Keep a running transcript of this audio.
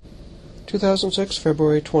2006,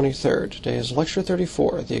 February 23rd. Today is Lecture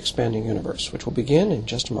 34, The Expanding Universe, which will begin in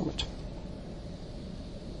just a moment.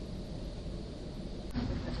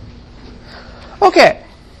 Okay.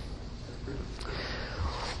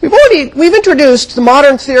 We've introduced the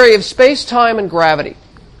modern theory of space-time and gravity,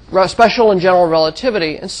 special and general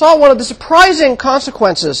relativity, and saw one of the surprising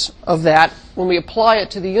consequences of that when we apply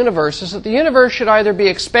it to the universe is that the universe should either be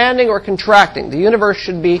expanding or contracting. The universe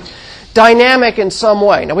should be dynamic in some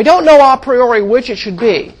way. Now, we don't know a priori which it should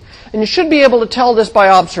be, and you should be able to tell this by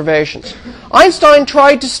observations. Einstein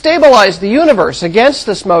tried to stabilize the universe against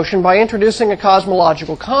this motion by introducing a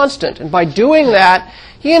cosmological constant, and by doing that,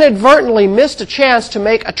 he inadvertently missed a chance to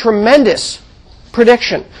make a tremendous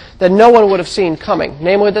prediction that no one would have seen coming,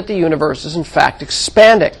 namely that the universe is in fact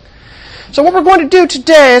expanding. So what we're going to do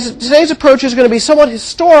today is today's approach is going to be somewhat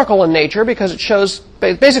historical in nature because it shows,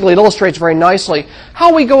 basically it illustrates very nicely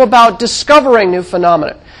how we go about discovering new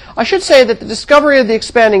phenomena. I should say that the discovery of the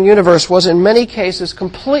expanding universe was in many cases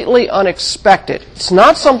completely unexpected. It's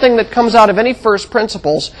not something that comes out of any first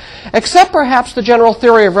principles, except perhaps the general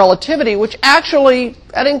theory of relativity, which actually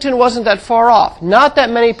Eddington wasn't that far off. Not that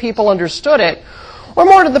many people understood it. Or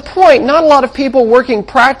more to the point, not a lot of people working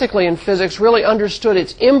practically in physics really understood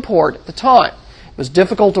its import at the time. It was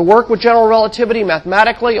difficult to work with general relativity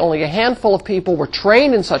mathematically. Only a handful of people were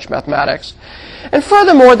trained in such mathematics. And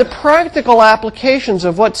furthermore, the practical applications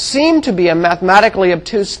of what seemed to be a mathematically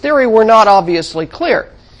obtuse theory were not obviously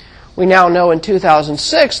clear. We now know in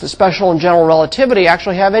 2006 that special and general relativity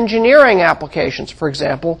actually have engineering applications. For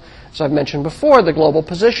example, as I've mentioned before, the global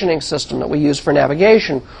positioning system that we use for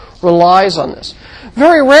navigation relies on this.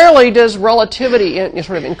 Very rarely does relativity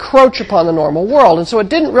sort of encroach upon the normal world, and so it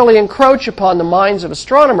didn't really encroach upon the minds of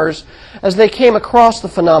astronomers as they came across the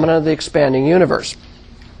phenomena of the expanding universe.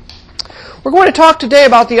 We're going to talk today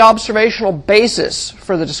about the observational basis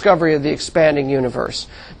for the discovery of the expanding universe.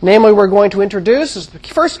 Namely, we're going to introduce, as the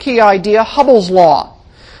first key idea, Hubble's law.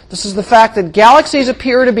 This is the fact that galaxies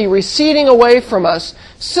appear to be receding away from us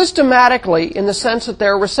systematically in the sense that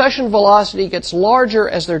their recession velocity gets larger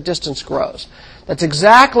as their distance grows. That's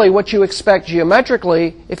exactly what you expect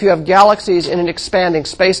geometrically if you have galaxies in an expanding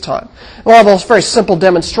space-time. We'll have a very simple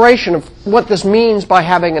demonstration of what this means by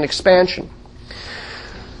having an expansion.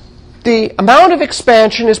 The amount of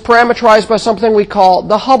expansion is parameterized by something we call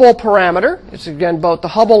the Hubble parameter. It's again both the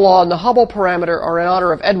Hubble law and the Hubble parameter are in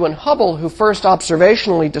honor of Edwin Hubble, who first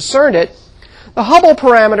observationally discerned it. The Hubble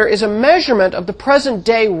parameter is a measurement of the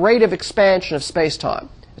present-day rate of expansion of space-time.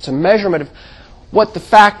 It's a measurement of what the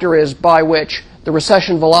factor is by which the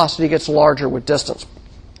recession velocity gets larger with distance.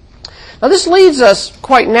 Now, this leads us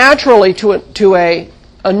quite naturally to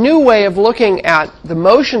a new way of looking at the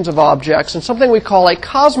motions of objects and something we call a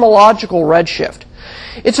cosmological redshift.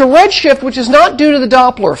 It's a redshift which is not due to the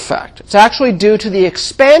Doppler effect. It's actually due to the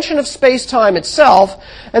expansion of space-time itself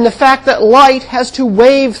and the fact that light has to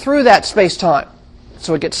wave through that space-time.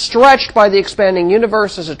 So it gets stretched by the expanding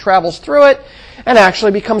universe as it travels through it and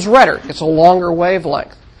actually becomes redder. It gets a longer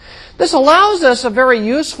wavelength. This allows us a very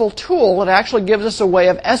useful tool. It actually gives us a way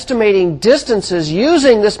of estimating distances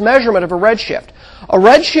using this measurement of a redshift. A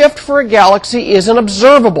redshift for a galaxy is an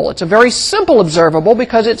observable. It's a very simple observable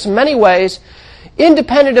because it's in many ways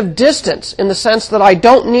independent of distance in the sense that I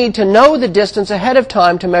don't need to know the distance ahead of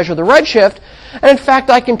time to measure the redshift. And in fact,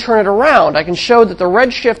 I can turn it around. I can show that the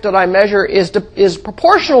redshift that I measure is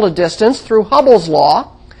proportional to distance through Hubble's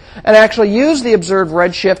law, and actually use the observed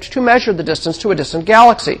redshift to measure the distance to a distant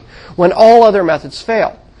galaxy when all other methods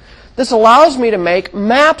fail. This allows me to make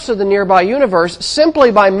maps of the nearby universe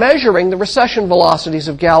simply by measuring the recession velocities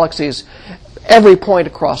of galaxies every point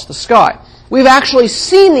across the sky. We've actually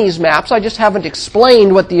seen these maps, I just haven't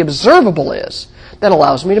explained what the observable is that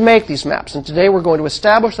allows me to make these maps. And today we're going to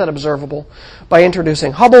establish that observable by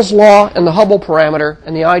introducing Hubble's law and the Hubble parameter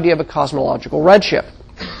and the idea of a cosmological redshift.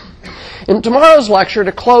 In tomorrow's lecture,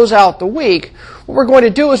 to close out the week, what we're going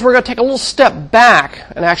to do is we're going to take a little step back,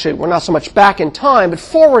 and actually we're not so much back in time, but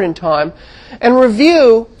forward in time, and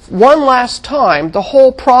review one last time the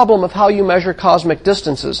whole problem of how you measure cosmic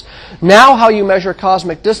distances. Now how you measure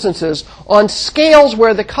cosmic distances on scales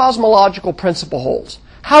where the cosmological principle holds.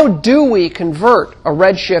 How do we convert a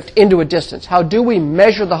redshift into a distance? How do we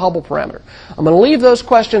measure the Hubble parameter? I'm going to leave those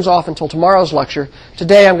questions off until tomorrow's lecture.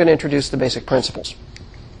 Today I'm going to introduce the basic principles.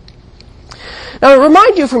 Now, to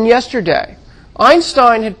remind you from yesterday,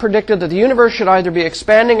 Einstein had predicted that the universe should either be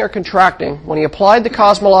expanding or contracting when he applied the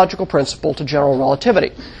cosmological principle to general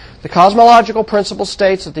relativity. The cosmological principle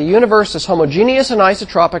states that the universe is homogeneous and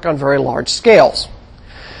isotropic on very large scales.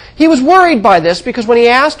 He was worried by this because when he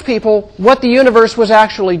asked people what the universe was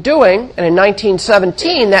actually doing, and in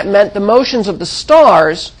 1917 that meant the motions of the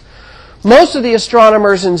stars, most of the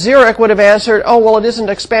astronomers in Zurich would have answered, oh, well, it isn't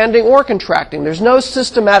expanding or contracting. There's no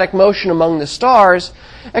systematic motion among the stars,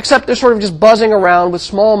 except they're sort of just buzzing around with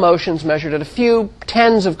small motions measured at a few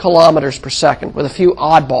tens of kilometers per second with a few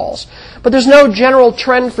oddballs. But there's no general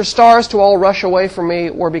trend for stars to all rush away from me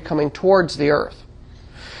or be coming towards the Earth.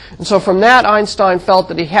 And so from that, Einstein felt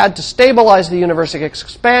that he had to stabilize the universe against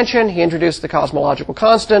expansion. He introduced the cosmological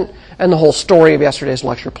constant, and the whole story of yesterday's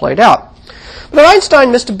lecture played out. But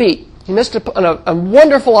Einstein missed a beat. He missed a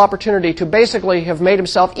wonderful opportunity to basically have made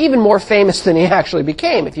himself even more famous than he actually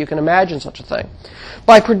became, if you can imagine such a thing,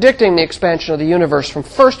 by predicting the expansion of the universe from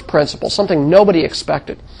first principles, something nobody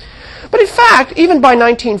expected. But in fact, even by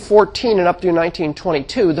 1914 and up through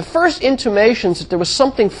 1922, the first intimations that there was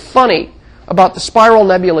something funny about the spiral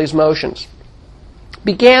nebulae's motions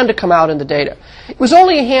began to come out in the data. It was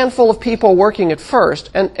only a handful of people working at first,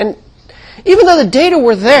 and even though the data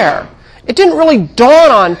were there, it didn't really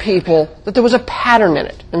dawn on people that there was a pattern in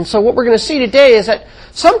it. And so what we're going to see today is that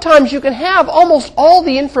sometimes you can have almost all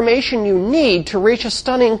the information you need to reach a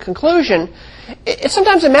stunning conclusion. It's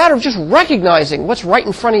sometimes a matter of just recognizing what's right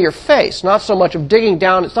in front of your face, not so much of digging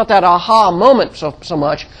down. It's not that aha moment so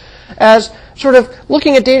much as sort of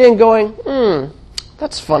looking at data and going,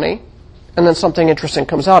 that's funny, and then something interesting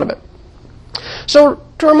comes out of it. So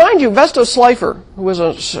to remind you, Vesto Slipher, who was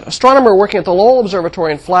an astronomer working at the Lowell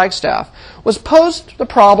Observatory in Flagstaff, was posed the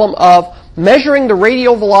problem of measuring the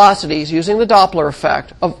radial velocities using the Doppler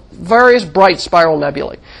effect of various bright spiral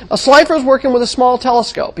nebulae. Now, Slipher was working with a small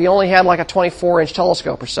telescope. He only had like a 24-inch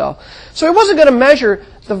telescope or so. So he wasn't going to measure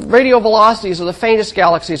the radial velocities of the faintest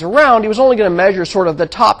galaxies around. He was only going to measure sort of the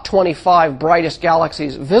top 25 brightest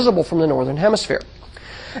galaxies visible from the northern hemisphere.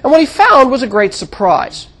 And what he found was a great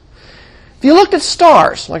surprise. If you looked at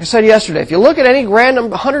stars, like I said yesterday, if you look at any random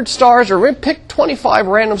 100 stars or pick 25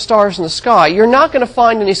 random stars in the sky, you're not going to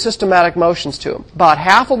find any systematic motions to them. About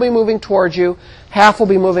half will be moving towards you, half will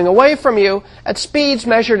be moving away from you at speeds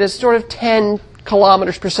measured as sort of 10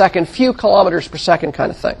 kilometers per second, few kilometers per second kind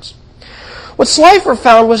of things. What Slipher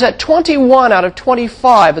found was that 21 out of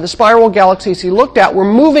 25 of the spiral galaxies he looked at were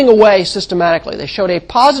moving away systematically. They showed a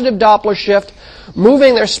positive Doppler shift,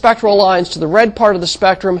 moving their spectral lines to the red part of the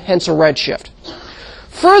spectrum, hence a redshift.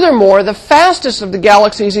 Furthermore, the fastest of the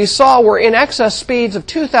galaxies he saw were in excess speeds of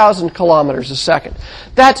 2,000 kilometers a second.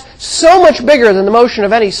 That's so much bigger than the motion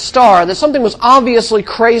of any star that something was obviously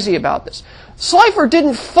crazy about this. Slipher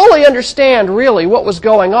didn't fully understand really what was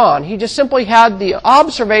going on. He just simply had the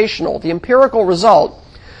observational, the empirical result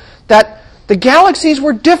that the galaxies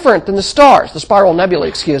were different than the stars. The spiral nebulae,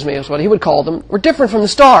 excuse me, is what he would call them, were different from the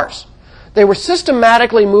stars. They were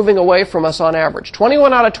systematically moving away from us on average.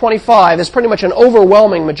 21 out of 25 is pretty much an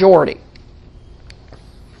overwhelming majority.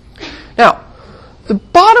 Now, the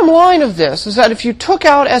bottom line of this is that if you took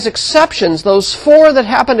out as exceptions those 4 that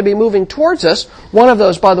happen to be moving towards us, one of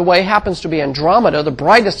those, by the way, happens to be Andromeda, the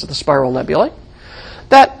brightest of the spiral nebulae,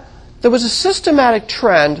 that there was a systematic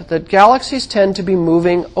trend that galaxies tend to be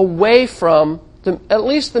moving away from at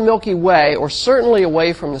least the Milky Way, or certainly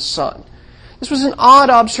away from the Sun. This was an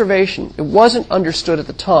odd observation. It wasn't understood at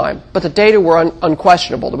the time, but the data were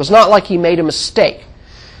unquestionable. It was not like he made a mistake.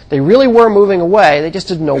 They really were moving away, they just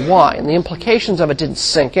didn't know why, and the implications of it didn't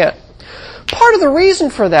sink in. Part of the reason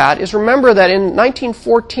for that is, remember that in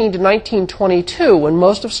 1914 to 1922, when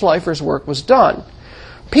most of Slipher's work was done,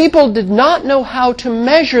 people did not know how to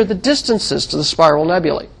measure the distances to the spiral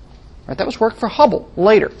nebulae. Right? That was work for Hubble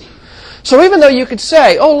later. So even though you could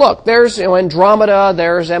say, oh, look, there's Andromeda,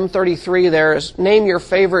 there's M33, there's name your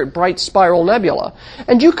favorite bright spiral nebula,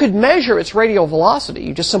 and you could measure its radial velocity.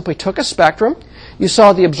 You just simply took a spectrum, you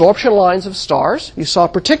saw the absorption lines of stars, you saw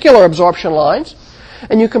particular absorption lines,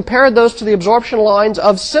 and you compared those to the absorption lines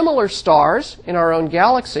of similar stars in our own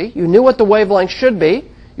galaxy. You knew what the wavelength should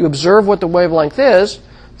be. You observed what the wavelength is.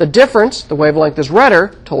 The difference, the wavelength is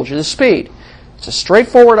redder, told you the speed. It's a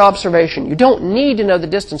straightforward observation. You don't need to know the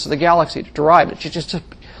distance of the galaxy to derive it.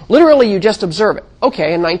 Literally, you just observe it.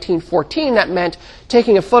 Okay, in 1914, that meant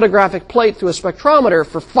taking a photographic plate through a spectrometer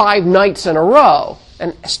for 5 nights in a row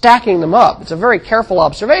and stacking them up. It's a very careful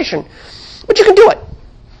observation, but you can do it.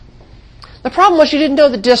 The problem was you didn't know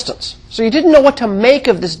the distance, so you didn't know what to make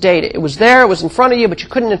of this data. It was there, it was in front of you, but you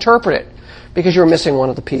couldn't interpret it because you were missing one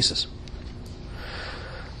of the pieces.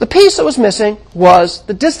 The piece that was missing was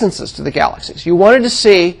the distances to the galaxies. You wanted to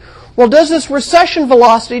see, well, does this recession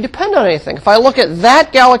velocity depend on anything? If I look at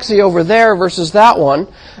that galaxy over there versus that one,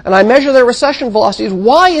 and I measure their recession velocities,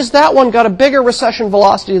 why is that one got a bigger recession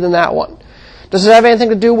velocity than that one? Does it have anything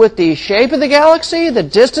to do with the shape of the galaxy, the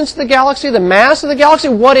distance of the galaxy, the mass of the galaxy?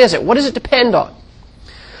 What is it? What does it depend on?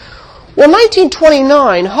 Well, in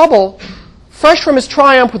 1929, Hubble, fresh from his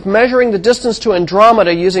triumph with measuring the distance to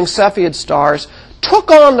Andromeda using Cepheid stars, took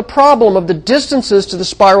on the problem of the distances to the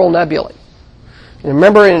spiral nebulae. And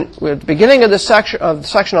remember, at the beginning of the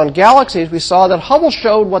section on galaxies, we saw that Hubble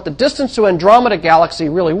showed what the distance to Andromeda galaxy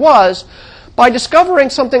really was by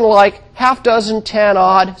discovering something like half dozen,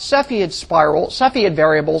 10-odd Cepheid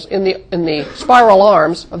variables in the spiral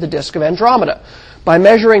arms of the disk of Andromeda. By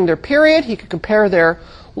measuring their period, he could compare their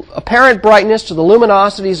apparent brightness to the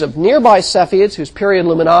luminosities of nearby Cepheids, whose period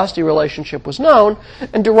luminosity relationship was known,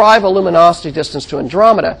 and derive a luminosity distance to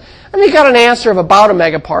Andromeda. And he got an answer of about a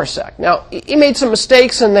megaparsec. Now, he made some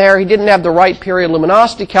mistakes in there. He didn't have the right period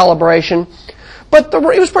luminosity calibration, but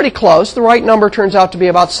it was pretty close. The right number turns out to be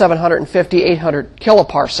about 750, 800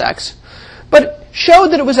 kiloparsecs, but showed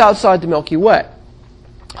that it was outside the Milky Way.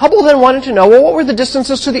 Hubble then wanted to know, well, what were the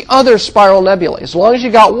distances to the other spiral nebulae? As long as you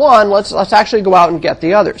got one, let's actually go out and get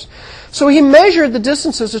the others. So he measured the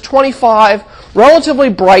distances to 25 relatively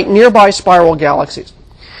bright nearby spiral galaxies.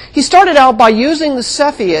 He started out by using the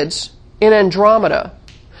Cepheids in Andromeda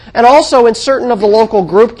and also in certain of the local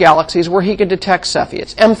group galaxies where he could detect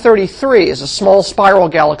Cepheids. M33 is a small spiral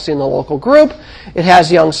galaxy in the local group. It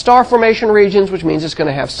has young star formation regions, which means it's going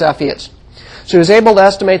to have Cepheids. So he was able to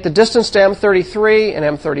estimate the distance to M33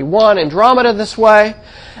 and M31 Andromeda this way,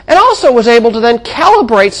 and also was able to then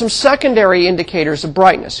calibrate some secondary indicators of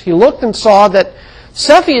brightness. He looked and saw that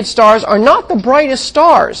Cepheid stars are not the brightest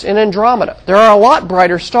stars in Andromeda. There are a lot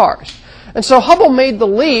brighter stars. And so Hubble made the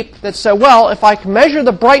leap that said, well, if I can measure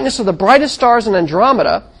the brightness of the brightest stars in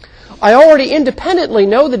Andromeda, I already independently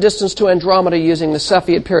know the distance to Andromeda using the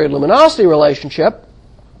Cepheid period luminosity relationship.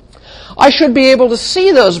 I should be able to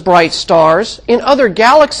see those bright stars in other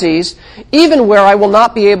galaxies, even where I will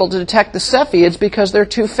not be able to detect the Cepheids because they're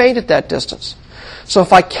too faint at that distance. So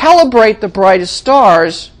if I calibrate the brightest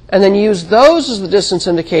stars and then use those as the distance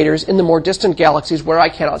indicators in the more distant galaxies where I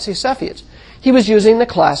cannot see Cepheids. He was using the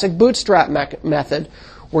classic bootstrap method,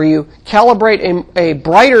 where you calibrate a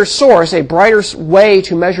brighter source, a brighter way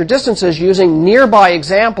to measure distances using nearby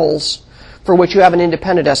examples for which you have an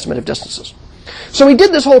independent estimate of distances. So he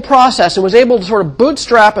did this whole process and was able to sort of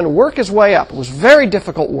bootstrap and work his way up. It was very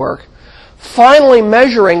difficult work, finally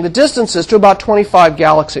measuring the distances to about 25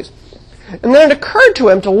 galaxies. And then it occurred to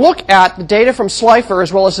him to look at the data from Slipher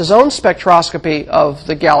as well as his own spectroscopy of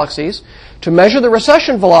the galaxies to measure the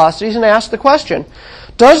recession velocities and ask the question,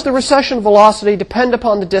 does the recession velocity depend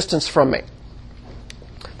upon the distance from me?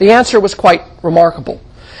 The answer was quite remarkable.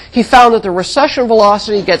 He found that the recession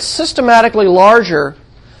velocity gets systematically larger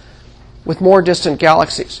with more distant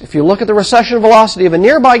galaxies. If you look at the recession velocity of a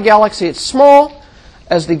nearby galaxy, it's small.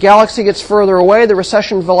 As the galaxy gets further away, the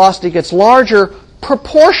recession velocity gets larger,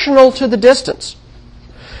 proportional to the distance.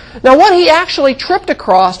 Now, what he actually tripped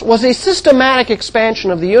across was a systematic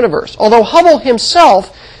expansion of the universe, although Hubble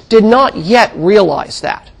himself did not yet realize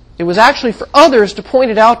that. It was actually for others to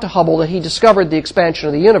point it out to Hubble that he discovered the expansion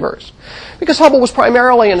of the universe. Because Hubble was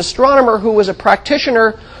primarily an astronomer who was a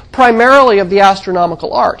practitioner primarily of the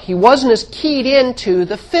astronomical art. He wasn't as keyed into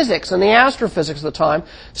the physics and the astrophysics of the time,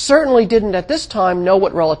 certainly didn't at this time know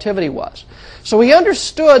what relativity was. So he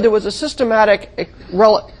understood there was a systematic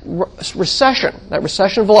recession. That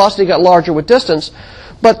recession velocity got larger with distance,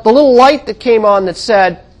 but the little light that came on that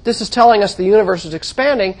said, this is telling us the universe is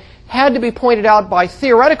expanding, had to be pointed out by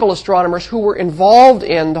theoretical astronomers who were involved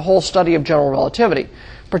in the whole study of general relativity.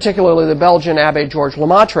 Particularly the Belgian Abbé Georges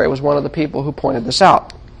Lemaitre was one of the people who pointed this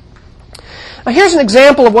out. Now here's an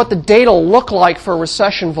example of what the data look like for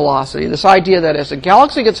recession velocity, this idea that as a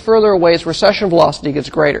galaxy gets further away, its recession velocity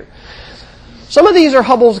gets greater. Some of these are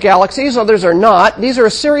Hubble's galaxies, others are not. These are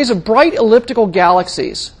a series of bright elliptical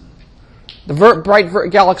galaxies. The bright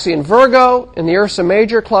galaxy in Virgo, in the Ursa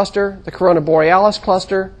Major cluster, the Corona Borealis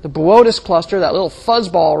cluster, the Boötis cluster, that little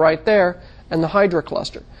fuzzball right there, and the Hydra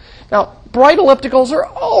cluster. Now, bright ellipticals are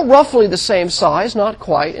all roughly the same size, not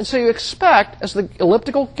quite, and so you expect, as the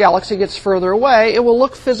elliptical galaxy gets further away, it will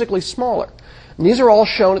look physically smaller. And these are all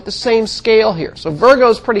shown at the same scale here. So Virgo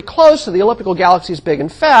is pretty close, so the elliptical galaxy is big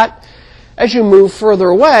and fat. As you move further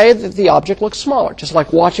away, the object looks smaller, just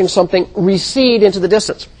like watching something recede into the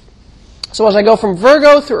distance. So as I go from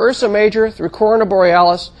Virgo through Ursa Major, through Corona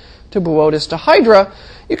Borealis, to Boötis, to Hydra,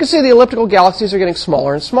 you can see the elliptical galaxies are getting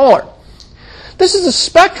smaller and smaller. This is a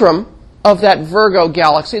spectrum of that Virgo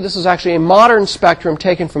galaxy. This is actually a modern spectrum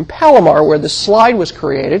taken from Palomar, where this slide was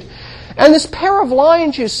created. And this pair of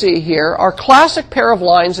lines you see here are classic pair of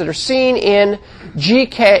lines that are seen in G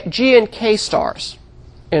and K stars.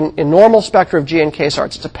 in normal spectra of G and K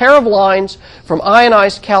stars. It's a pair of lines from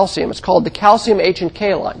ionized calcium. It's called the calcium H and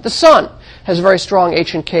K line. The sun has very strong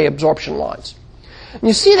H and K absorption lines. And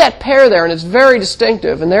you see that pair there, and it's very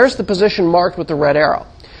distinctive, and there's the position marked with the red arrow.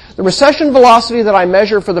 The recession velocity that I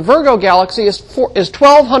measure for the Virgo galaxy is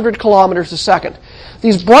 1,200 kilometers a second.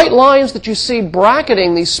 These bright lines that you see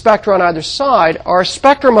bracketing these spectra on either side are a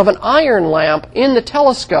spectrum of an iron lamp in the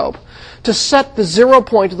telescope to set the 0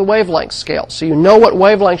 point of the wavelength scale. So you know what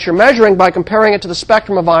wavelengths you're measuring by comparing it to the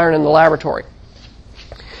spectrum of iron in the laboratory.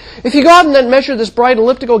 If you go out and then measure this bright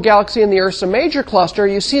elliptical galaxy in the Ursa Major cluster,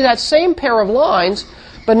 you see that same pair of lines,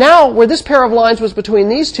 but now where this pair of lines was between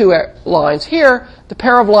these two lines here, the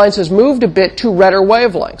pair of lines has moved a bit to redder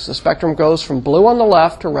wavelengths. The spectrum goes from blue on the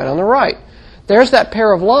left to red on the right. There's that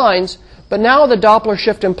pair of lines, but now the Doppler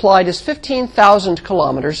shift implied is 15,000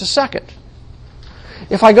 kilometers a second.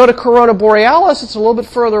 If I go to Corona Borealis, it's a little bit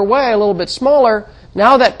further away, a little bit smaller.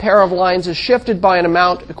 Now that pair of lines is shifted by an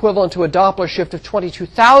amount equivalent to a Doppler shift of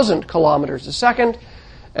 22,000 kilometers a second.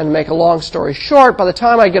 And to make a long story short, by the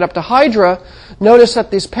time I get up to Hydra, notice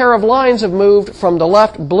that this pair of lines have moved from the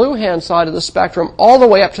left blue hand side of the spectrum all the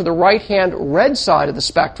way up to the right hand red side of the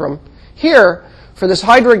spectrum. Here, for this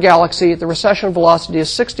Hydra galaxy, the recession velocity is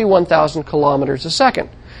 61,000 kilometers a second.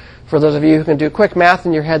 For those of you who can do quick math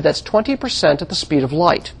in your head, that's 20% at the speed of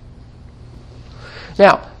light.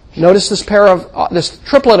 Now, notice this this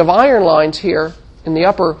triplet of iron lines here in the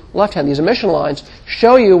upper left hand, these emission lines,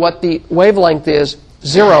 show you what the wavelength is,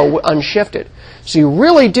 0 unshifted. So you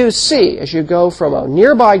really do see, as you go from a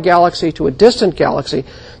nearby galaxy to a distant galaxy,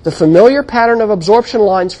 the familiar pattern of absorption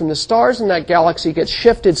lines from the stars in that galaxy gets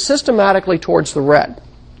shifted systematically towards the red.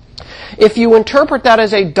 If you interpret that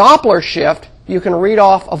as a Doppler shift, you can read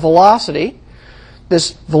off a velocity.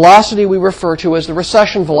 This velocity we refer to as the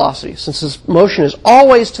recession velocity. Since this motion is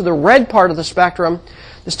always to the red part of the spectrum,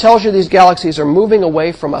 this tells you these galaxies are moving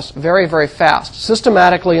away from us very, very fast,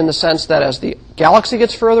 systematically in the sense that as the galaxy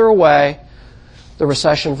gets further away, the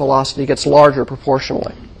recession velocity gets larger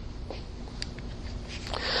proportionally.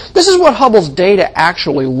 This is what Hubble's data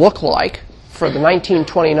actually look like for the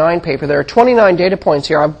 1929 paper. There are 29 data points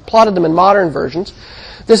here. I've plotted them in modern versions.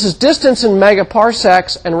 This is distance in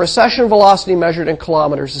megaparsecs and recession velocity measured in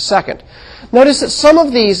kilometers a second. Notice that some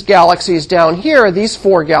of these galaxies down here, these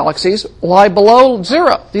 4 galaxies, lie below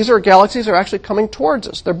 0. These are galaxies that are actually coming towards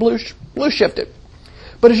us. They're blue shifted.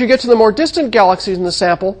 But as you get to the more distant galaxies in the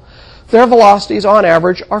sample, their velocities on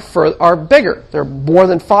average are bigger. They're more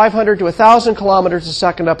than 500 to 1,000 kilometers a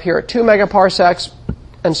second up here at 2 megaparsecs,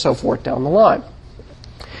 and so forth down the line.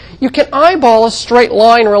 You can eyeball a straight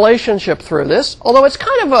line relationship through this, although it's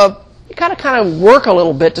you kind of work a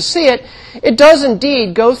little bit to see it. It does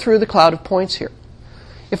indeed go through the cloud of points here.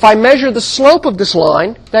 If I measure the slope of this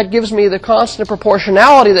line, that gives me the constant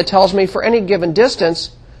proportionality that tells me for any given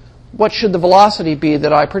distance, what should the velocity be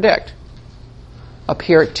that I predict. Up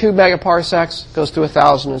here at 2 megaparsecs, goes to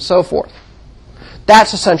 1,000 and so forth.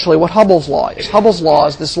 That's essentially what Hubble's law is. Hubble's law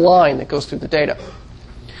is this line that goes through the data.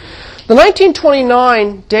 The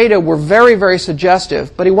 1929 data were very, very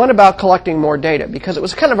suggestive, but he went about collecting more data because it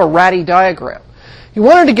was kind of a ratty diagram. He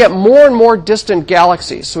wanted to get more and more distant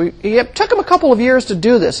galaxies, so it took him a couple of years to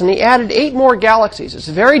do this, and he added 8 more galaxies. It's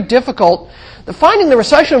very difficult. Finding the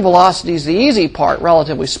recession velocity is the easy part,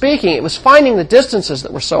 relatively speaking. It was finding the distances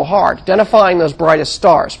that were so hard, identifying those brightest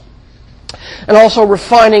stars, and also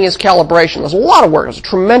refining his calibration. There's a lot of work. There's a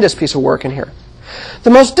tremendous piece of work in here. The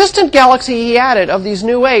most distant galaxy he added of these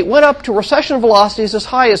new 8 went up to recession velocities as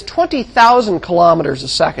high as 20,000 kilometers a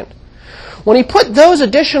second. When he put those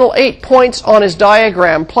additional 8 points on his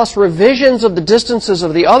diagram, plus revisions of the distances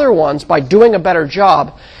of the other ones by doing a better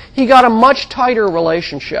job, he got a much tighter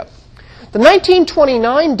relationship. The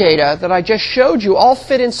 1929 data that I just showed you all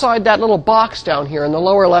fit inside that little box down here in the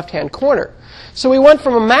lower left-hand corner. So we went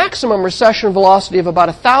from a maximum recession velocity of about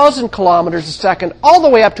 1,000 kilometers a second all the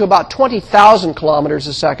way up to about 20,000 kilometers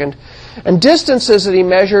a second, and distances that he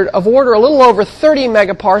measured of order a little over 30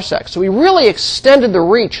 megaparsecs. So he really extended the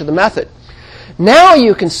reach of the method. Now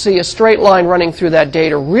you can see a straight line running through that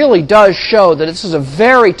data really does show that this is a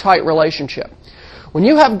very tight relationship. When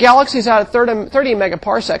you have galaxies out at 30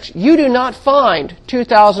 megaparsecs, you do not find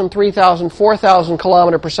 2,000, 3,000, 4,000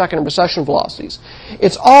 kilometer per second recession velocities.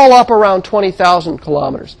 It's all up around 20,000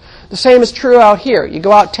 kilometers. The same is true out here. You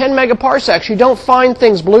go out 10 megaparsecs, you don't find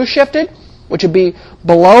things blue shifted, which would be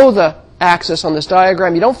below the axis on this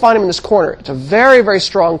diagram. You don't find them in this corner. It's a very, very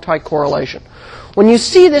strong, tight correlation. When you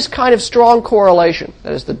see this kind of strong correlation,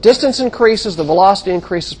 that is, the distance increases, the velocity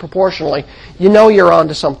increases proportionally, you know you're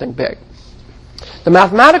onto something big. The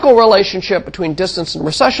mathematical relationship between distance and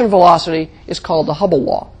recession velocity is called the Hubble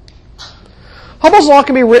law. Hubble's law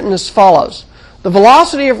can be written as follows. The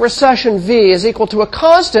velocity of recession v is equal to a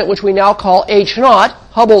constant, which we now call h naught,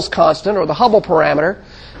 Hubble's constant, or the Hubble parameter,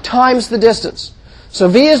 times the distance. So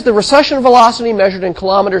v is the recession velocity measured in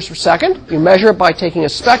kilometers per second. You measure it by taking a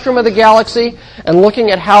spectrum of the galaxy and looking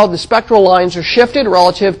at how the spectral lines are shifted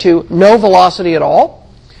relative to no velocity at all.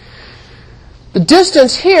 The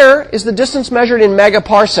distance here is the distance measured in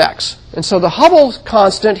megaparsecs. And so the Hubble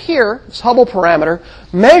constant here, this Hubble parameter,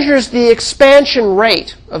 measures the expansion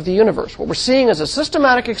rate of the universe. What we're seeing is a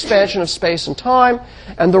systematic expansion of space and time,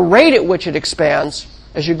 and the rate at which it expands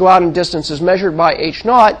as you go out in distance is measured by h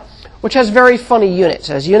naught, which has very funny units.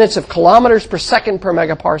 It has units of kilometers per second per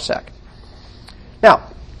megaparsec. Now,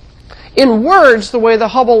 in words, the way the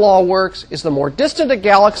Hubble law works is the more distant a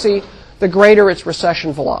galaxy, the greater its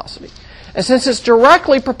recession velocity. And since it's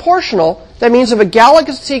directly proportional, that means if a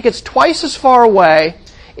galaxy gets twice as far away,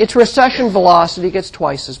 its recession velocity gets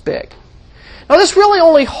twice as big. Now, this really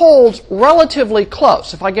only holds relatively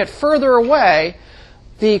close. If I get further away,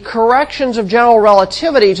 the corrections of general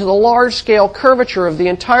relativity to the large-scale curvature of the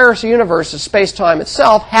entire universe of space-time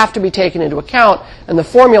itself have to be taken into account, and the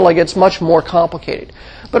formula gets much more complicated.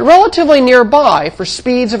 But relatively nearby, for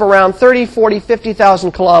speeds of around 30, 40,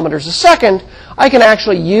 50,000 kilometers a second, I can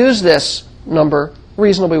actually use this number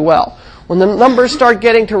reasonably well. When the numbers start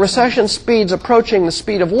getting to recession speeds approaching the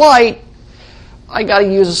speed of light, I got to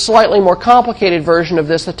use a slightly more complicated version of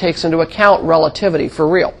this that takes into account relativity for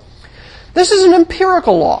real. This is an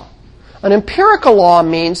empirical law. An empirical law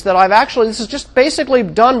means that this is just basically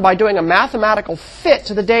done by doing a mathematical fit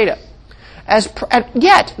to the data.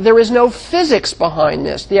 Yet, there is no physics behind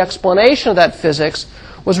this. The explanation of that physics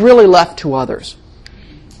was really left to others.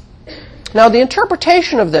 Now, the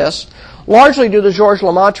interpretation of this, largely due to Georges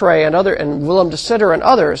Lemaitre and Willem de Sitter and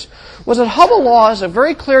others, was that Hubble law is a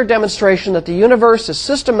very clear demonstration that the universe is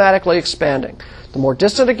systematically expanding. The more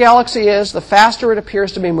distant a galaxy is, the faster it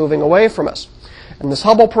appears to be moving away from us. And this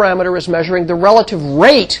Hubble parameter is measuring the relative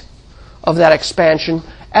rate of that expansion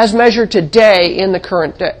as measured today into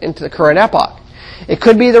the current epoch. It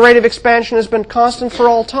could be the rate of expansion has been constant for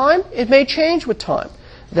all time. It may change with time.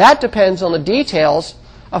 That depends on the details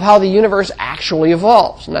of how the universe actually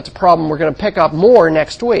evolves. And that's a problem we're going to pick up more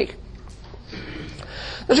next week.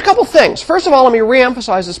 There's a couple things. First of all, let me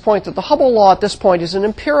reemphasize this point that the Hubble law at this point is an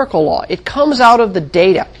empirical law. It comes out of the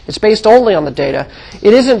data. It's based only on the data.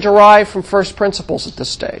 It isn't derived from first principles at this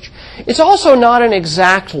stage. It's also not an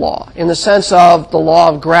exact law in the sense of the law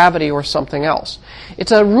of gravity or something else.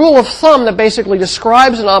 It's a rule of thumb that basically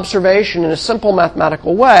describes an observation in a simple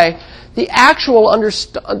mathematical way. The actual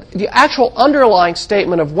underlying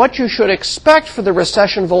statement of what you should expect for the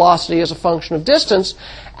recession velocity as a function of distance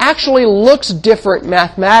actually looks different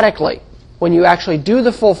mathematically when you actually do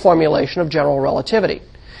the full formulation of general relativity.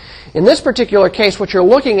 In this particular case, what you're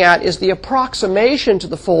looking at is the approximation to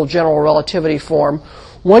the full general relativity form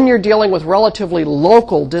when you're dealing with relatively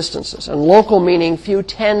local distances, and local meaning few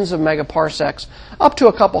tens of megaparsecs up to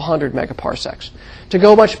a couple hundred megaparsecs. To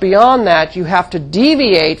go much beyond that, you have to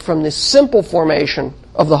deviate from the simple formation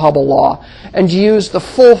of the Hubble law and use the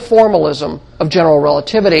full formalism of general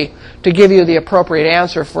relativity to give you the appropriate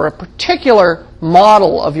answer for a particular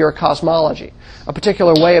model of your cosmology, a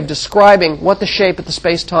particular way of describing what the shape of the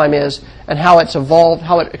space-time is and how it's evolved,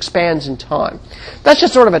 how it expands in time. That's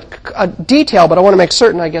just sort of a detail, but I want to make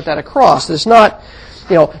certain I get that across. It's not,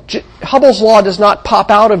 Hubble's law does not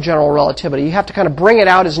pop out of general relativity. You have to kind of bring it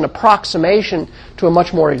out as an approximation to a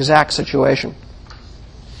much more exact situation.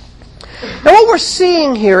 Now, what we're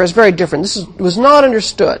seeing here is very different. This was not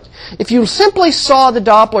understood. If you simply saw the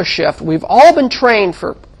Doppler shift, we've all been trained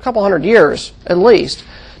for a couple hundred years, at least,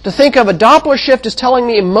 to think of a Doppler shift as telling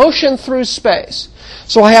me motion through space.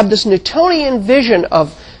 So I have this Newtonian vision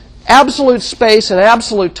of absolute space and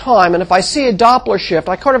absolute time, and if I see a Doppler shift,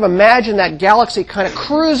 I kind of imagine that galaxy kind of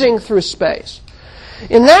cruising through space.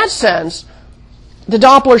 In that sense, the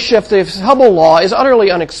Doppler shift, the Hubble law, is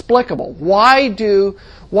utterly inexplicable. Why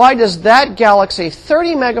does that galaxy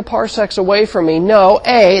 30 megaparsecs away from me know,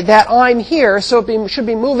 A, that I'm here, so it should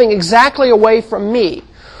be moving exactly away from me?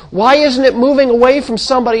 Why isn't it moving away from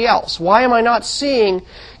somebody else? Why am I not seeing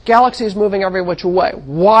galaxies moving every which way?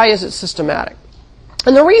 Why is it systematic?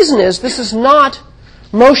 And the reason is this is not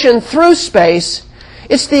motion through space.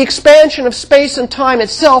 It's the expansion of space and time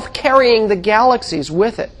itself carrying the galaxies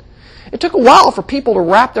with it. It took a while for people to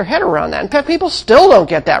wrap their head around that. In fact, people still don't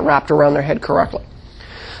get that wrapped around their head correctly.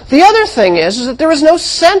 The other thing is that there is no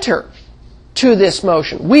center to this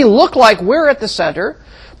motion. We look like we're at the center,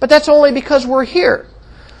 but that's only because we're here.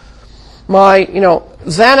 my,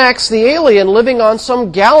 Xanax the alien living on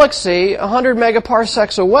some galaxy 100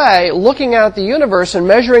 megaparsecs away, looking at the universe and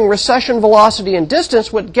measuring recession velocity and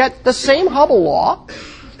distance would get the same Hubble law,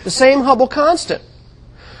 the same Hubble constant,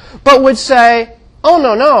 but would say, oh,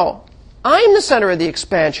 no, I'm the center of the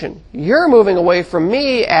expansion. You're moving away from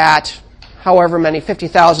me at however many,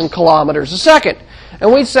 50,000 kilometers a second.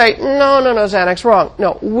 And we'd say, no, Xanax, wrong.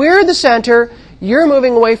 No, we're the center. You're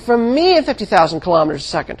moving away from me at 50,000 kilometers a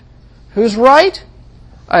second. Who's right?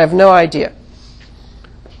 I have no idea.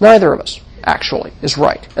 Neither of us, actually, is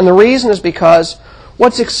right. And the reason is because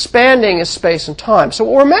what's expanding is space and time. So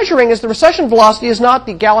what we're measuring is the recession velocity is not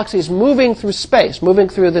the galaxies moving through space, moving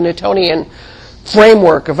through the Newtonian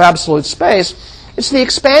framework of absolute space. It's the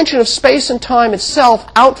expansion of space and time itself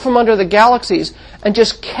out from under the galaxies and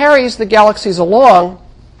just carries the galaxies along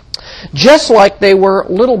just like they were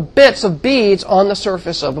little bits of beads on the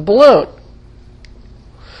surface of a balloon.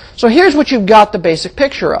 So here's what you've got the basic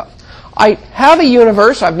picture of. I have a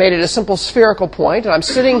universe. I've made it a simple spherical point, and I'm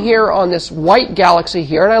sitting here on this white galaxy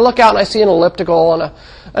here, and I look out and I see an elliptical and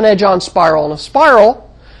an edge-on spiral and a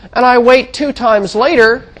spiral, and I wait 2 times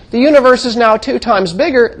later. The universe is now 2 times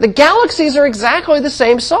bigger. The galaxies are exactly the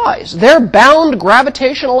same size. They're bound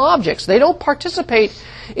gravitational objects. They don't participate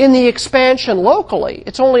in the expansion locally.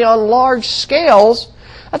 It's only on large scales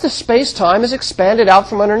that the space-time is expanded out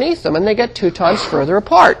from underneath them, and they get 2 times further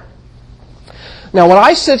apart. Now, when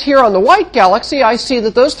I sit here on the white galaxy, I see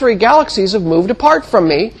that those 3 galaxies have moved apart from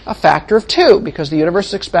me a factor of 2, because the universe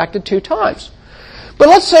is expanded 2 times. But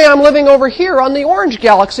let's say I'm living over here on the orange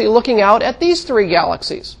galaxy looking out at these 3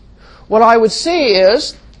 galaxies. What I would see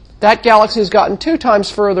is that galaxy has gotten 2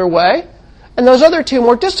 times further away, and those other 2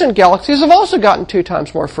 more distant galaxies have also gotten 2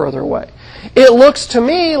 times more further away. It looks to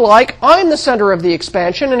me like I'm the center of the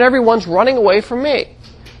expansion and everyone's running away from me.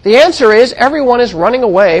 The answer is everyone is running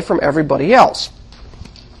away from everybody else.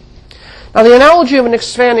 Now, the analogy of an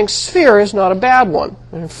expanding sphere is not a bad one.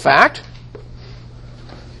 In fact,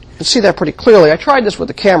 you can see that pretty clearly. I tried this with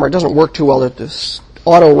the camera. It doesn't work too well. This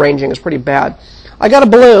auto ranging is pretty bad. I got a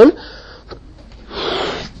balloon.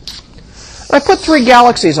 I put 3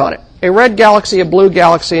 galaxies on it. A red galaxy, a blue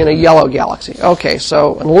galaxy, and a yellow galaxy. Okay,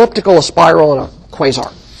 so an elliptical, a spiral, and a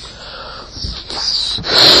quasar.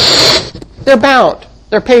 They're bound.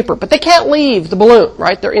 They're paper, but they can't leave the balloon,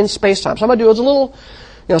 right? They're in space-time. So I'm going to do is a little,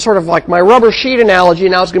 sort of like my rubber sheet analogy.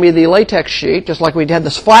 Now it's going to be the latex sheet, just like we had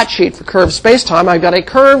this flat sheet for curved space-time. I've got a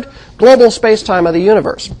curved global space-time of the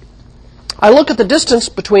universe. I look at the distance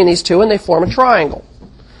between these 2, and they form a triangle.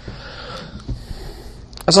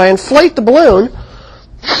 As I inflate the balloon,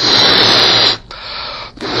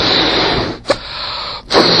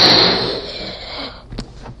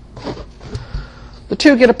 the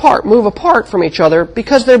 2 get apart, move apart from each other,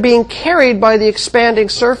 because they're being carried by the expanding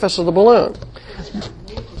surface of the balloon.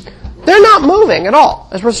 They're not moving at all.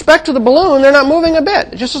 As respect to the balloon, they're not moving a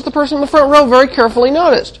bit, just as the person in the front row very carefully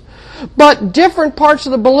noticed. But different parts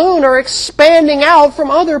of the balloon are expanding out from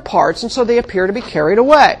other parts, and so they appear to be carried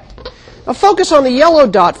away. Now focus on the yellow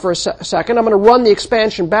dot for a second. I'm going to run the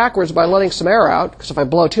expansion backwards by letting some air out, because if I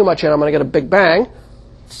blow too much in, I'm going to get a big bang.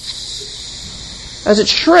 As it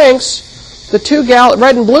shrinks, the 2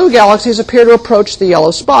 red and blue galaxies appear to approach the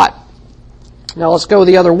yellow spot. Now let's go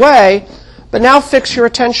the other way, but now fix your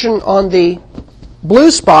attention on the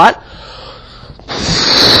blue spot.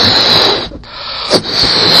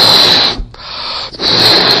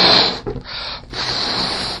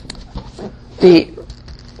 The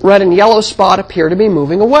red and yellow spot appear to be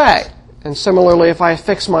moving away. And similarly, if I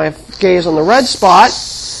fix my gaze on the red spot,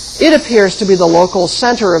 it appears to be the local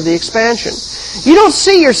center of the expansion. You don't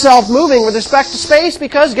see yourself moving with respect to space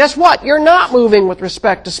because, guess what? You're not moving with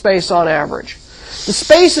respect to space on average. The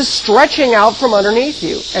space is stretching out from underneath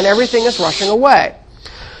you, and everything is rushing away.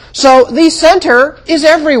 So the center is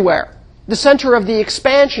everywhere. The center of the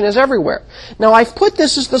expansion is everywhere. Now, I've put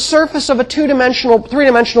this as the surface of a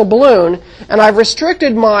three-dimensional balloon, and I've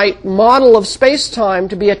restricted my model of space-time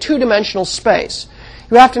to be a 2-dimensional space.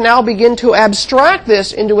 You have to now begin to abstract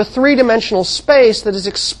this into a 3-dimensional space that is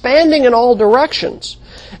expanding in all directions.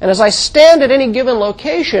 And as I stand at any given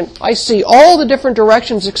location, I see all the different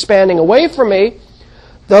directions expanding away from me.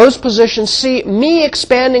 Those positions see me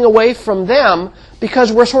expanding away from them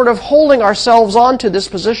because we're sort of holding ourselves onto this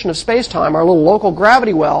position of space-time, our little local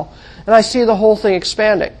gravity well, and I see the whole thing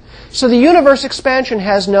expanding. So the universe expansion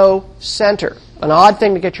has no center. An odd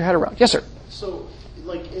thing to get your head around. Yes, sir? So,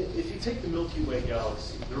 if you take the Milky Way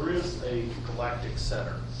galaxy, there is a galactic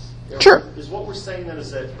center. Sure. Is what we're saying then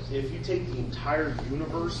is that if you take the entire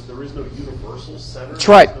universe, there is no universal center? That's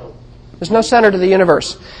right. There's no center to the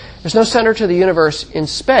universe. There's no center to the universe in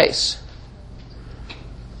space.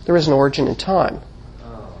 There is an origin in time.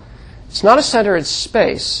 It's not a center in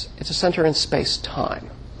space. It's a center in space-time.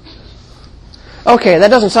 Okay, that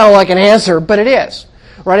doesn't sound like an answer, but it is.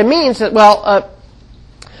 Right? It means that, well,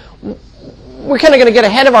 we're kind of going to get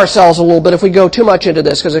ahead of ourselves a little bit if we go too much into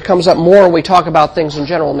this, because it comes up more when we talk about things in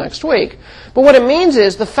general next week. But what it means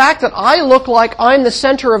is the fact that I look like I'm the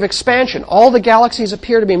center of expansion, all the galaxies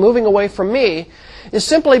appear to be moving away from me, is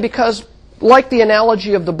simply because, like the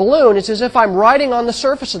analogy of the balloon, it's as if I'm riding on the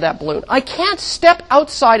surface of that balloon. I can't step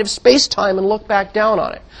outside of space-time and look back down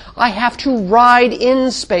on it. I have to ride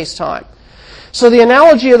in space-time. So the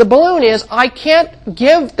analogy of the balloon is I can't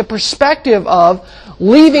give the perspective of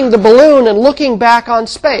leaving the balloon and looking back on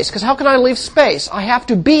space, because how can I leave space? I have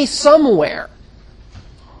to be somewhere.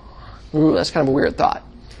 Ooh, that's kind of a weird thought.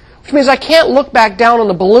 Which means I can't look back down on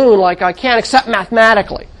the balloon like I can, except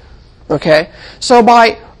mathematically. Okay? So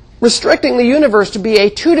by restricting the universe to be a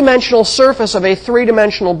two-dimensional surface of a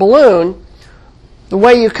three-dimensional balloon, the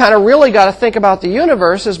way you kind of really got to think about the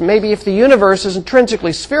universe is maybe if the universe is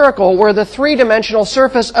intrinsically spherical, we're the three-dimensional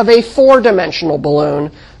surface of a four-dimensional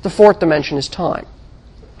balloon. The fourth dimension is time.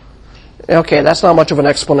 Okay, that's not much of an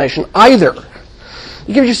explanation either.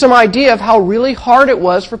 It gives you some idea of how really hard it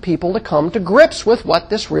was for people to come to grips with what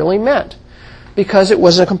this really meant, because it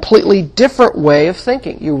was a completely different way of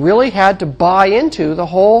thinking. You really had to buy into the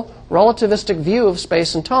whole relativistic view of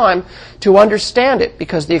space and time to understand it,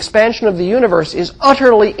 because the expansion of the universe is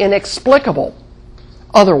utterly inexplicable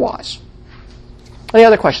otherwise. Any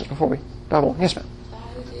other questions before we babble? Yes, ma'am. How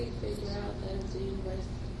did they figure out that the universe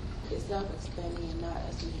is self-expanding and not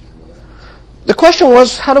as moving away from? The question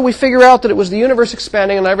was, how do we figure out that it was the universe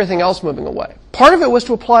expanding and everything else moving away? Part of it was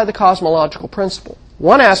to apply the cosmological principle.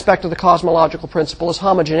 One aspect of the cosmological principle is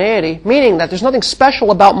homogeneity, meaning that there's nothing special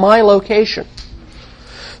about my location.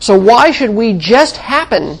 So why should we just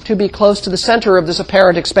happen to be close to the center of this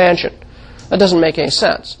apparent expansion? That doesn't make any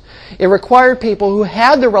sense. It required people who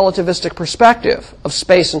had the relativistic perspective of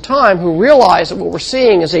space and time, who realized that what we're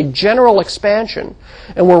seeing is a general expansion,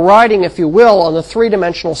 and we're riding, if you will, on the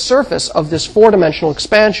three-dimensional surface of this four-dimensional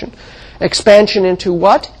expansion. Expansion into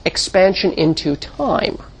what? Expansion into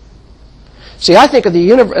time. See, I think of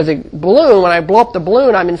the balloon, when I blow up the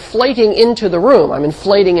balloon, I'm inflating into the room. I'm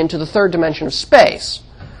inflating into the third dimension of space.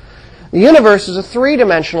 The universe is a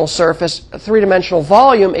three-dimensional surface, a three-dimensional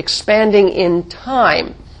volume expanding in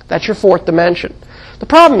time. That's your fourth dimension. The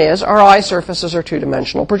problem is our eye surfaces are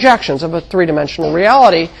two-dimensional projections of a three-dimensional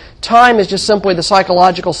reality. Time is just simply the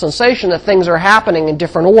psychological sensation that things are happening in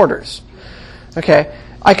different orders. Okay?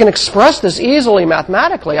 I can express this easily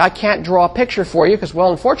mathematically. I can't draw a picture for you because,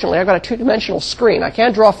 well, unfortunately, I've got a two-dimensional screen. I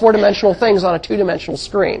can't draw four-dimensional things on a two-dimensional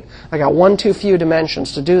screen. I got one too few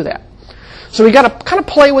dimensions to do that. So we got to kind of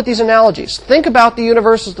play with these analogies. Think about the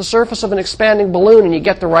universe as the surface of an expanding balloon and you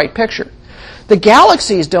get the right picture. The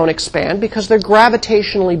galaxies don't expand because they're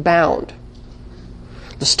gravitationally bound.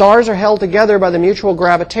 The stars are held together by the mutual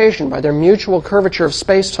gravitation, by their mutual curvature of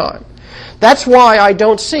space-time. That's why I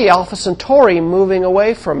don't see Alpha Centauri moving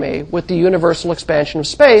away from me with the universal expansion of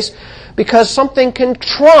space, because something can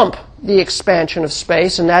trump the expansion of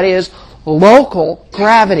space, and that is local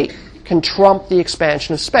gravity can trump the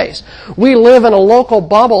expansion of space. We live in a local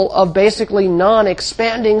bubble of basically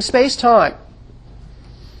non-expanding space-time.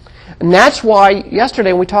 And that's why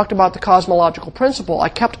yesterday when we talked about the cosmological principle, I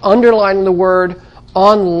kept underlining the word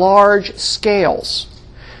on large scales.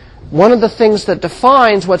 One of the things that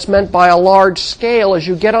defines what's meant by a large scale is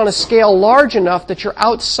you get on a scale large enough that you're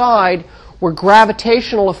outside where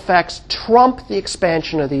gravitational effects trump the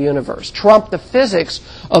expansion of the universe, trump the physics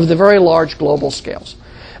of the very large global scales.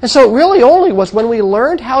 And so it really only was when we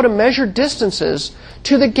learned how to measure distances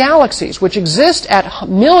to the galaxies, which exist at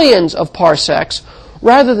millions of parsecs,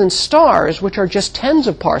 rather than stars, which are just tens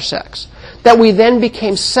of parsecs, that we then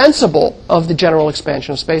became sensible of the general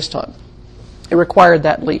expansion of space-time. It required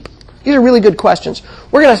that leap. These are really good questions.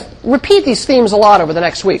 We're going to repeat these themes a lot over the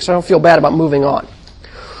next week, so I don't feel bad about moving on.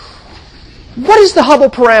 What is the Hubble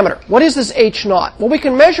parameter? What is this H0? Well, we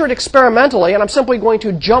can measure it experimentally, and I'm simply going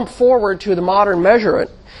to jump forward to the modern measurement.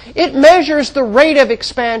 It measures the rate of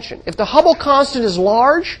expansion. If the Hubble constant is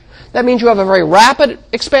large, that means you have a very rapid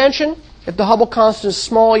expansion. If the Hubble constant is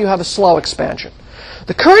small, you have a slow expansion.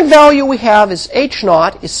 The current value we have is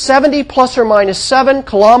H0 is 70 plus or minus 7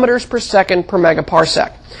 kilometers per second per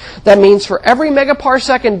megaparsec. That means for every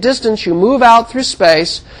megaparsec distance you move out through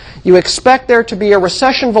space, you expect there to be a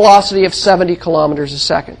recession velocity of 70 kilometers a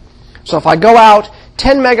second. So if I go out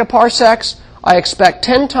 10 megaparsecs, I expect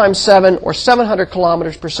 10 times 7 or 700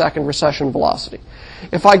 kilometers per second recession velocity.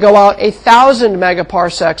 If I go out 1,000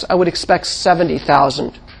 megaparsecs, I would expect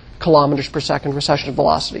 70,000 kilometers per second recession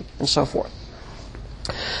velocity, and so forth.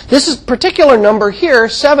 This particular number here,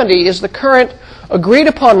 70, is the current agreed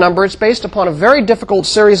upon number. It's based upon a very difficult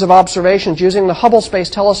series of observations using the Hubble Space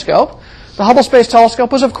Telescope. The Hubble Space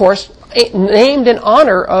Telescope was, of course, named in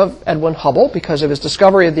honor of Edwin Hubble because of his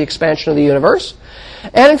discovery of the expansion of the universe.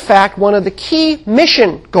 And in fact, one of the key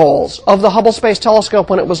mission goals of the Hubble Space Telescope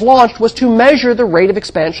when it was launched was to measure the rate of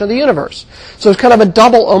expansion of the universe. So it's kind of a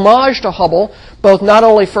double homage to Hubble, both not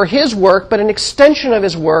only for his work, but an extension of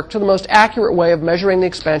his work to the most accurate way of measuring the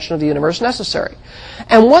expansion of the universe necessary.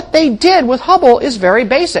 And what they did with Hubble is very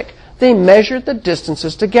basic. They measured the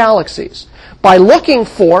distances to galaxies by looking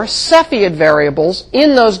for Cepheid variables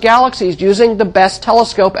in those galaxies using the best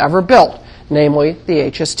telescope ever built, namely the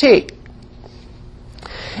HST.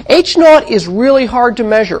 H0 is really hard to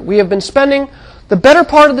measure. We have been spending the latter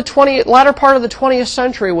part of the 20th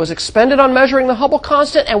century was expended on measuring the Hubble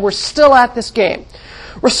constant, and we're still at this game.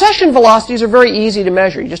 Recession velocities are very easy to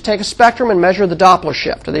measure. You just take a spectrum and measure the Doppler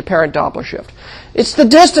shift, or the apparent Doppler shift. It's the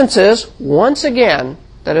distances, once again,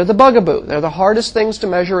 that are the bugaboo. They're the hardest things to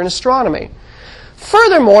measure in astronomy.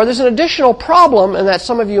 Furthermore, there's an additional problem, and that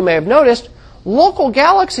some of you may have noticed. Local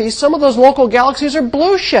galaxies, some of those local galaxies are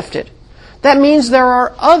blue shifted. That means there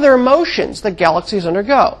are other motions that galaxies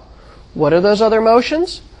undergo. What are those other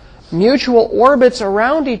motions? Mutual orbits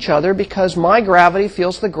around each other because my gravity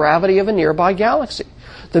feels the gravity of a nearby galaxy.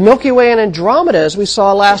 The Milky Way and Andromeda, as we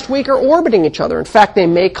saw last week, are orbiting each other. In fact, they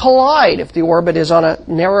may collide if the orbit is on a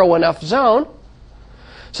narrow enough zone.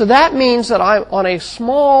 So that means that I'm on a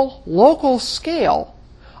small local scale,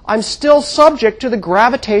 I'm still subject to the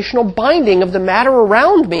gravitational binding of the matter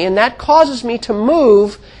around me, and that causes me to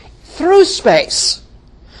move through space.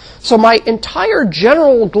 So my entire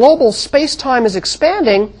general global space-time is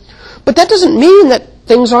expanding, but that doesn't mean that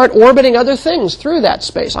things aren't orbiting other things through that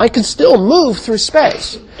space. I can still move through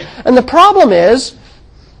space. And the problem is,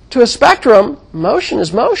 to a spectrum, motion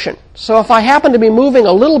is motion. So if I happen to be moving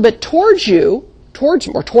a little bit towards you,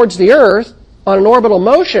 towards the Earth, on an orbital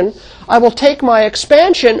motion, I will take my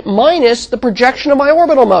expansion minus the projection of my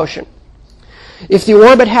orbital motion. If the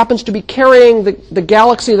orbit happens to be carrying the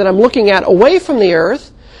galaxy that I'm looking at away from the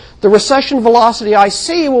Earth, the recession velocity I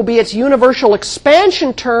see will be its universal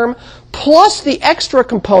expansion term plus the extra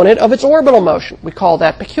component of its orbital motion. We call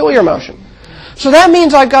that peculiar motion. So that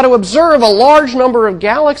means I've got to observe a large number of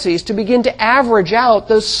galaxies to begin to average out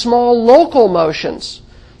those small local motions.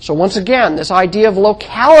 So once again, this idea of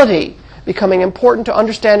locality becoming important to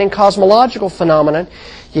understanding cosmological phenomena,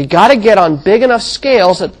 you got to get on big enough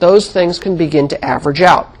scales that those things can begin to average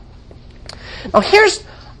out. Now here's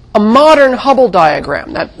a modern Hubble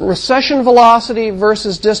diagram, that recession velocity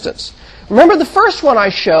versus distance. Remember the first one I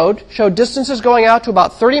showed distances going out to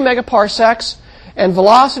about 30 megaparsecs and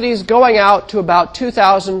velocities going out to about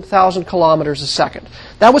 2,000 kilometers a second.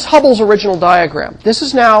 That was Hubble's original diagram. This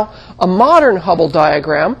is now a modern Hubble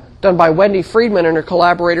diagram done by Wendy Friedman and her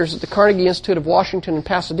collaborators at the Carnegie Institute of Washington in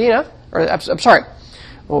Pasadena. I'm sorry.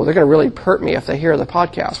 Oh, they're going to really hurt me if they hear the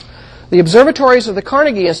podcast. The observatories of the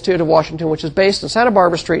Carnegie Institute of Washington, which is based in Santa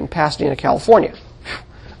Barbara Street in Pasadena, California.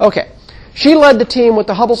 Okay. She led the team with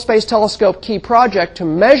the Hubble Space Telescope Key project to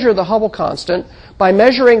measure the Hubble constant by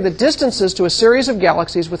measuring the distances to a series of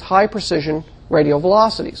galaxies with high precision radial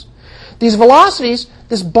velocities. These velocities,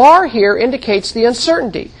 this bar here indicates the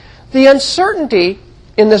uncertainty. The uncertainty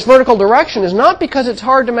in this vertical direction is not because it's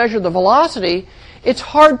hard to measure the velocity, it's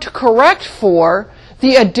hard to correct for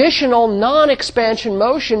the additional non-expansion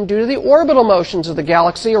motion due to the orbital motions of the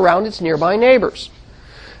galaxy around its nearby neighbors.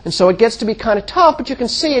 And so it gets to be kind of tough, but you can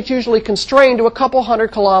see it's usually constrained to a couple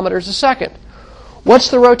hundred kilometers a second. What's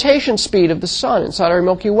the rotation speed of the sun inside our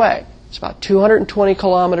Milky Way? It's about 220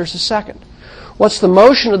 kilometers a second. What's the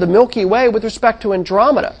motion of the Milky Way with respect to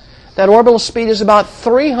Andromeda? That orbital speed is about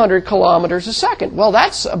 300 kilometers a second. Well,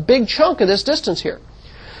 that's a big chunk of this distance here.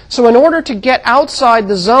 So in order to get outside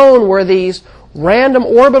the zone where these random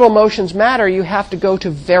orbital motions matter, you have to go to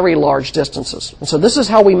very large distances. And so this is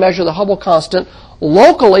how we measure the Hubble constant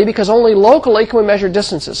locally, because only locally can we measure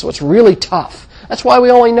distances. So it's really tough. That's why we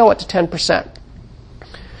only know it to 10%.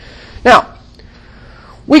 Now,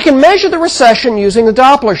 we can measure the recession using the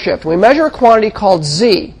Doppler shift. We measure a quantity called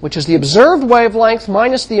Z, which is the observed wavelength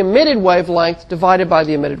minus the emitted wavelength divided by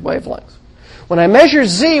the emitted wavelength. When I measure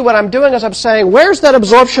Z, what I'm doing is I'm saying, where's that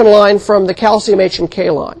absorption line from the calcium H and K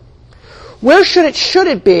line? Where should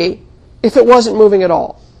it be if it wasn't moving at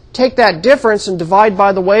all? Take that difference and divide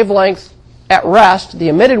by the wavelength at rest, the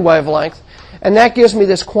emitted wavelength, and that gives me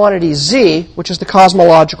this quantity Z, which is the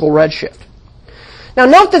cosmological redshift. Now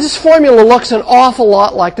note that this formula looks an awful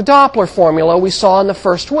lot like the Doppler formula we saw in the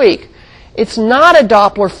first week. It's not a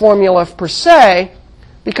Doppler formula per se,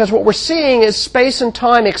 because what we're seeing is space and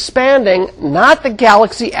time expanding, not the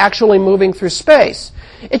galaxy actually moving through space.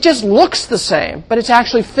 It just looks the same, but it's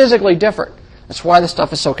actually physically different. That's why this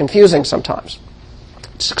stuff is so confusing sometimes.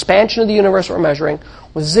 It's expansion of the universe we're measuring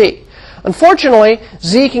with z. Unfortunately,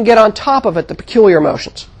 z can get on top of it, the peculiar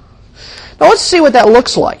motions. Now let's see what that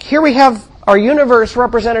looks like. Here we have our universe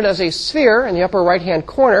represented as a sphere in the upper right-hand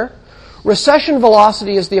corner. Recession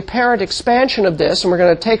velocity is the apparent expansion of this, and we're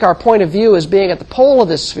going to take our point of view as being at the pole of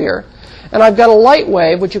this sphere. And I've got a light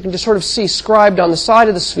wave, which you can just sort of see scribed on the side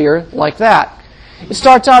of the sphere like that. It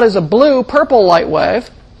starts out as a blue-purple light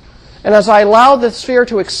wave, and as I allow the sphere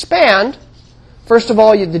to expand, first of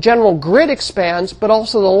all, the general grid expands, but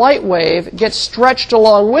also the light wave gets stretched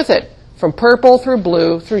along with it, from purple through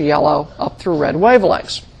blue, through yellow, up through red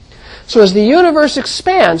wavelengths. So as the universe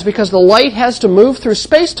expands, because the light has to move through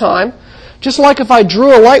space-time, just like if I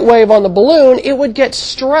drew a light wave on the balloon, it would get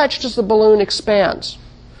stretched as the balloon expands,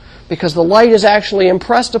 because the light is actually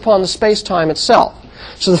impressed upon the space-time itself.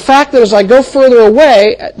 So the fact that as I go further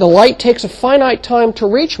away, the light takes a finite time to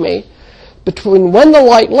reach me, between when the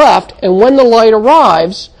light left and when the light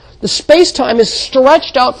arrives, the space-time is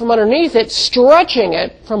stretched out from underneath it, stretching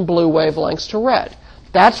it from blue wavelengths to red.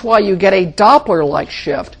 That's why you get a Doppler-like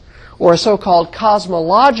shift, or a so-called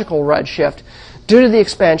cosmological redshift, due to the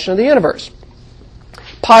expansion of the universe.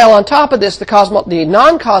 Pile on top of this the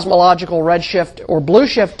non-cosmological redshift or blue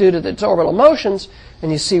shift due to its orbital motions,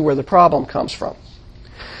 and you see where the problem comes from.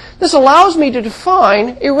 This allows me to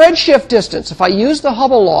define a redshift distance. If I use the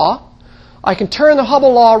Hubble law, I can turn the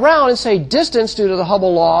Hubble law around and say distance due to the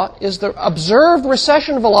Hubble law is the observed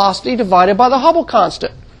recession velocity divided by the Hubble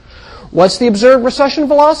constant. What's the observed recession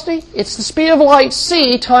velocity? It's the speed of light,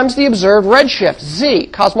 c, times the observed redshift, z,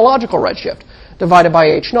 cosmological redshift, divided by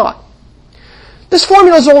h naught. This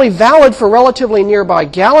formula is only valid for relatively nearby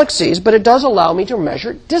galaxies, but it does allow me to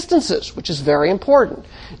measure distances, which is very important.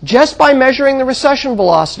 Just by measuring the recession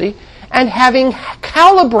velocity and having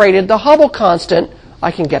calibrated the Hubble constant,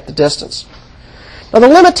 I can get the distance. Now, the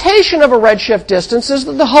limitation of a redshift distance is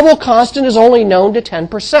that the Hubble constant is only known to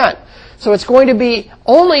 10%. So it's going to be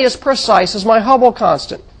only as precise as my Hubble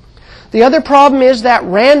constant. The other problem is that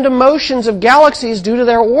random motions of galaxies due to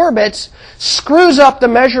their orbits screws up the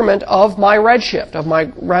measurement of my redshift, of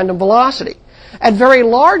my random velocity. At very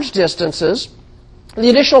large distances, the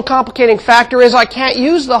additional complicating factor is I can't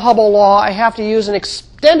use the Hubble law. I have to use an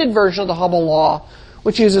extended version of the Hubble law,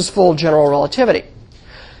 which uses full general relativity.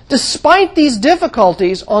 Despite these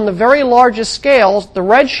difficulties, on the very largest scales, the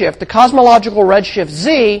redshift, the cosmological redshift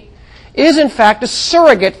z, is in fact a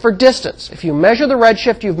surrogate for distance. If you measure the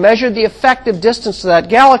redshift, you've measured the effective distance to that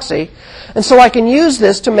galaxy, and so I can use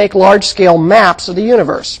this to make large-scale maps of the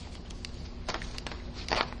universe.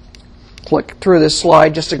 Click through this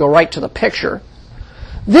slide just to go right to the picture.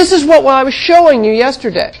 This is what I was showing you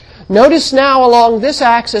yesterday. Notice now along this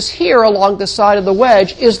axis here, along the side of the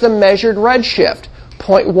wedge, is the measured redshift,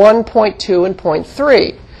 0.1, 0.2, and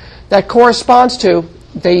 0.3. That corresponds to,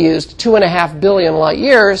 they used 2.5 billion light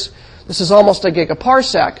years. This is almost a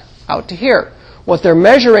gigaparsec out to here. What they're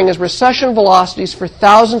measuring is recession velocities for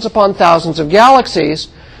thousands upon thousands of galaxies,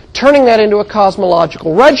 turning that into a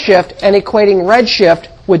cosmological redshift and equating redshift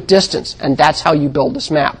with distance. And that's how you build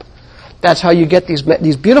this map. That's how you get these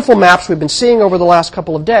beautiful maps we've been seeing over the last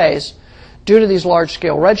couple of days due to these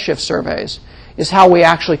large-scale redshift surveys, is how we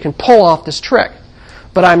actually can pull off this trick.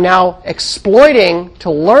 But I'm now exploiting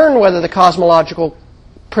to learn whether the cosmological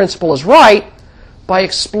principle is right by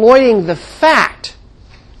exploiting the fact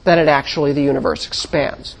that the universe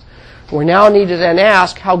expands. We now need to then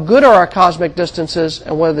ask how good are our cosmic distances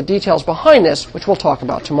and what are the details behind this, which we'll talk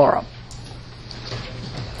about tomorrow.